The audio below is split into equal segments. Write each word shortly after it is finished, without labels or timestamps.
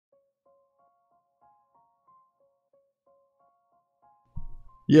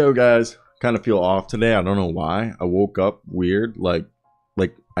Yo guys, kind of feel off today. I don't know why. I woke up weird. Like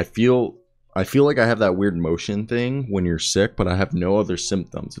I feel like I have that weird motion thing when you're sick, but I have no other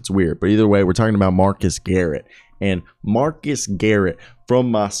symptoms. It's weird. But either way, we're talking about Marcus Garrett. And Marcus Garrett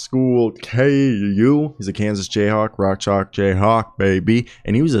from my school, KU. He's a Kansas Jayhawk, Rock Chalk Jayhawk, baby.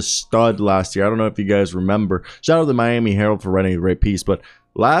 And he was a stud last year. I don't know if you guys remember. Shout out to the Miami Herald for writing a great piece. But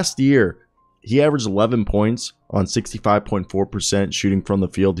last year, he averaged 11 points on 65.4% shooting from the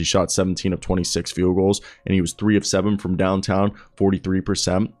field. He shot 17 of 26 field goals, and he was 3 of 7 from downtown,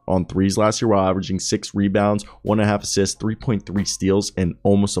 43% on threes last year, while averaging 6 rebounds, 1.5 assists, 3.3 steals, and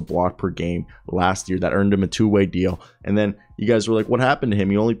almost a block per game last year. That earned him a two-way deal. And then you guys were like, what happened to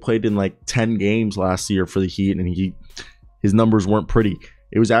him? He only played in like 10 games last year for the Heat, and his numbers weren't pretty.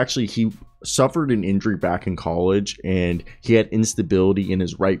 It was actually, he suffered an injury back in college, and he had instability in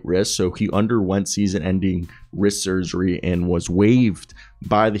his right wrist, so he underwent season-ending wrist surgery and was waived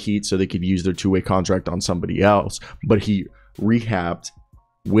by the Heat so they could use their two-way contract on somebody else. But he rehabbed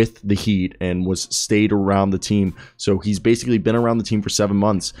with the Heat and was stayed around the team, so he's basically been around the team for 7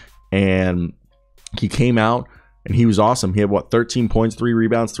 months, and he came out and he was awesome. He had 13 points, 3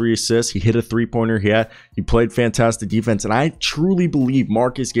 rebounds, 3 assists. He hit a three-pointer. He played fantastic defense. And I truly believe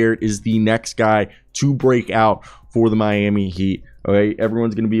Marcus Garrett is the next guy to break out for the Miami Heat. Okay,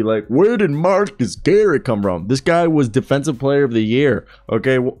 everyone's going to be like, where did Marcus Garrett come from? This guy was Defensive Player of the Year.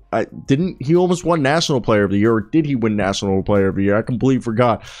 Okay, well, he almost won National Player of the Year, or did he win National Player of the Year? I completely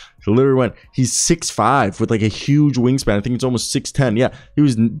forgot. He literally went, he's 6'5" with like a huge wingspan. I think it's almost 6'10". Yeah, he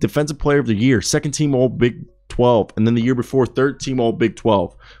was Defensive Player of the Year, second team All Big 12, and then the year before, third team All Big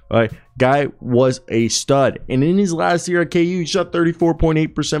 12. All right, guy was a stud, and in his last year at KU, he shot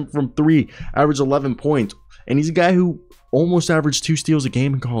 34.8% from three, averaged 11 points, and he's a guy who almost averaged 2 steals a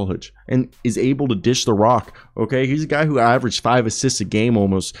game in college and is able to dish the rock. Okay, he's a guy who averaged 5 assists a game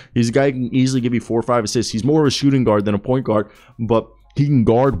almost. He's a guy who can easily give you 4 or 5 assists. He's more of a shooting guard than a point guard, but he can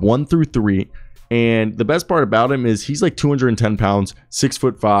guard 1 through 3. And the best part about him is he's like 210 pounds,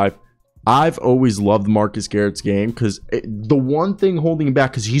 6'5". I've always loved Marcus Garrett's game because the one thing holding him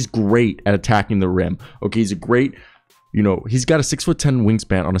back, because he's great at attacking the rim. Okay, he's a great, he's got a 6'10"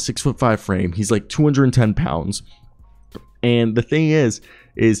 wingspan on a 6'5" frame. He's like 210 pounds. And the thing is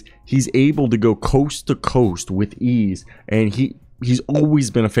he's able to go coast to coast with ease. And he's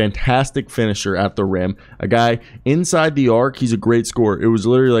always been a fantastic finisher at the rim. A guy inside the arc, he's a great scorer. It was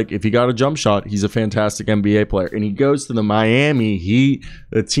literally like, if he got a jump shot, he's a fantastic NBA player. And he goes to the Miami Heat,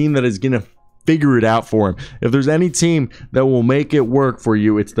 a team that is going to figure it out for him. If there's any team that will make it work for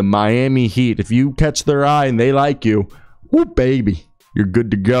you, it's the Miami Heat. If you catch their eye and they like you, whoop, baby, you're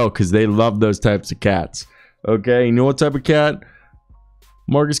good to go, because they love those types of cats. Okay, you know what type of cat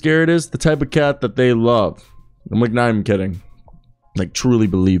Marcus Garrett is? The type of cat that they love. I'm like, not even kidding. Like, truly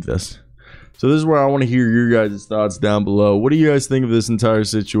believe this. So this is where I want to hear your guys' thoughts down below. What do you guys think of this entire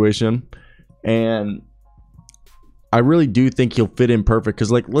situation? And I really do think he'll fit in perfect,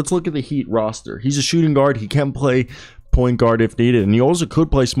 because, like, let's look at the Heat roster. He's a shooting guard. He can play point guard if needed, and he also could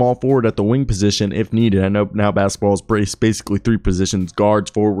play small forward at the wing position if needed. I know now basketball is basically 3 positions: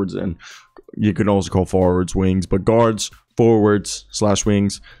 guards, forwards, and you can also call forwards wings, but guards, forwards /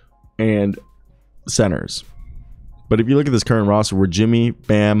 wings, and centers. But if you look at this current roster, we're Jimmy,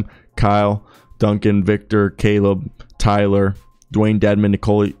 Bam, Kyle, Duncan, Victor, Caleb, Tyler, Dwayne Dedmon,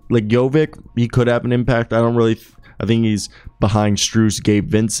 Nicole. Like, Jovic, he could have an impact. I think he's behind Strus, Gabe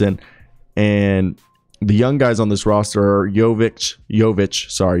Vincent, and the young guys on this roster are Jovic,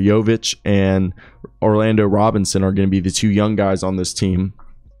 and Orlando Robinson are going to be the 2 young guys on this team.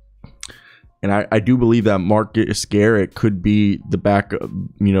 And I do believe that Marcus Garrett could be the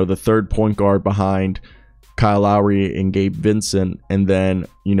the third point guard behind Kyle Lowry and Gabe Vincent. And then,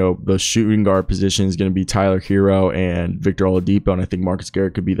 the shooting guard position is going to be Tyler Hero and Victor Oladipo. And I think Marcus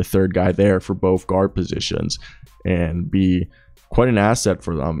Garrett could be the third guy there for both guard positions and be quite an asset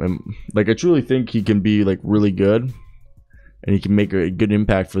for them. And, like, I truly think he can be, like, really good, and he can make a good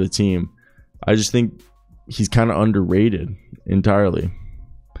impact for the team. I just think he's kind of underrated entirely.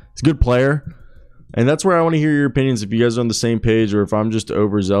 He's a good player, and that's where I want to hear your opinions, if you guys are on the same page or if I'm just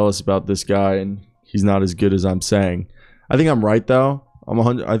overzealous about this guy and he's not as good as I'm saying. I think I'm right, though. I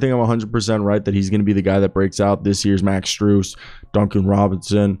think I'm 100% right that he's going to be the guy that breaks out this year's Max Strus, Duncan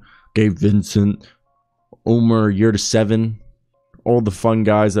Robinson, Gabe Vincent, Omer, year to 7. All the fun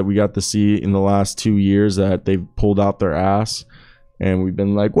guys that we got to see in the last 2 years that they've pulled out their ass. And we've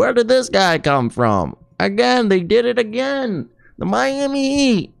been like, where did this guy come from? Again, they did it again. The Miami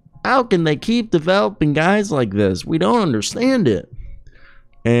Heat. How can they keep developing guys like this? We don't understand it.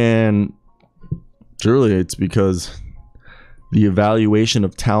 And truly, it's because the evaluation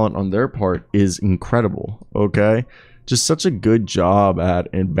of talent on their part is incredible. Okay, just such a good job at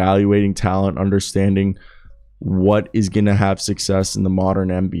evaluating talent, understanding what is going to have success in the modern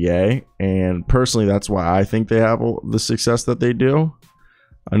NBA. And personally, that's why I think they have the success that they do.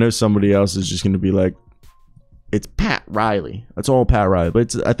 I know somebody else is just going to be like, it's Pat Riley. That's all Pat Riley.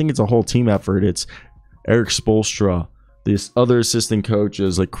 But I think it's a whole team effort. It's Eric Spoelstra, this other assistant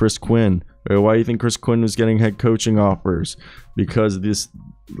coaches like Chris Quinn. Why do you think Chris Quinn was getting head coaching offers? Because this,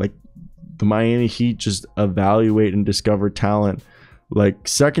 like, the Miami Heat just evaluate and discover talent like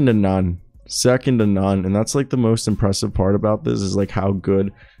second to none. And that's like the most impressive part about this, is like how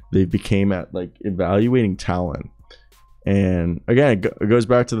good they became at like evaluating talent. And again, it goes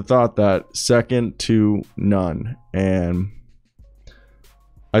back to the thought that second to none. And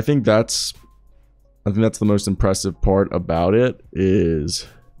I think that's the most impressive part about it, is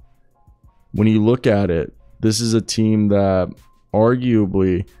when you look at it, this is a team that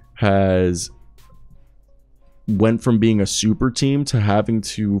arguably has went from being a super team to having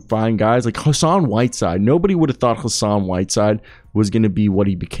to find guys like Hassan Whiteside. Nobody would have thought Hassan Whiteside was going to be what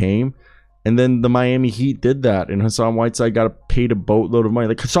he became. And then the Miami Heat did that, and Hassan Whiteside got paid a boatload of money.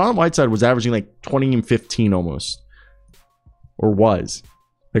 Like, Hassan Whiteside was averaging like 20 and 15 almost. Or was.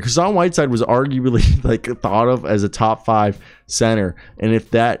 Like, Hassan Whiteside was arguably like thought of as a top 5 center. And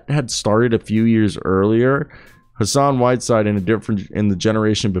if that had started a few years earlier, Hassan Whiteside in the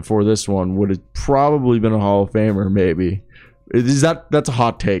generation before this one would have probably been a Hall of Famer, maybe. That's a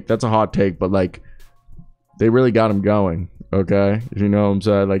hot take. That's a hot take, but like, they really got him going. Okay, if you know what I'm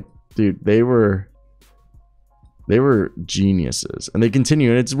saying. Like, dude, they were geniuses, and they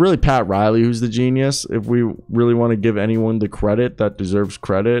continue. And it's really Pat Riley who's the genius. If we really want to give anyone the credit that deserves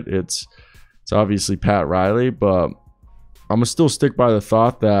credit, it's obviously Pat Riley. But I'm gonna still stick by the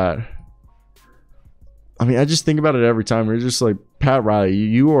thought that, I mean, I just think about it every time. You're just like, Pat Riley,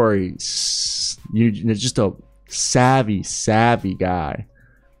 you're just a savvy guy.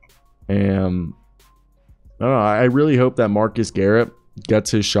 And I don't know, I really hope that Marcus Garrett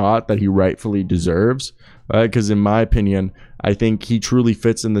gets his shot that he rightfully deserves. Because in my opinion, I think he truly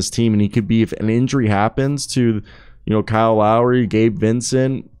fits in this team, and he could be, if an injury happens to, you know, Kyle Lowry, Gabe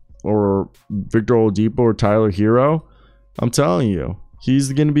Vincent, or Victor Oladipo, or Tyler Hero, I'm telling you,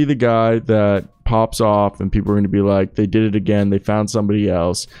 he's going to be the guy that pops off, and people are going to be like, they did it again. They found somebody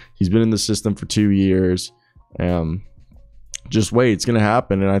else. He's been in the system for 2 years. Just wait, it's going to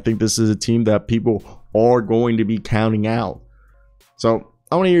happen. And I think this is a team that people are going to be counting out. So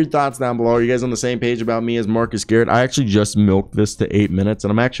I want to hear your thoughts down below. Are you guys on the same page about me as Marcus Garrett? I actually just milked this to 8 minutes,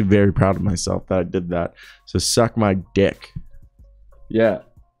 and I'm actually very proud of myself that I did that. So suck my dick. Yeah.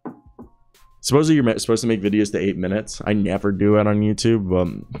 Supposedly you're supposed to make videos to 8 minutes. I never do it on YouTube, but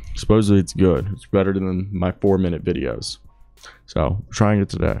supposedly it's good. It's better than my 4-minute videos. So I'm trying it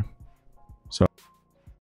today. So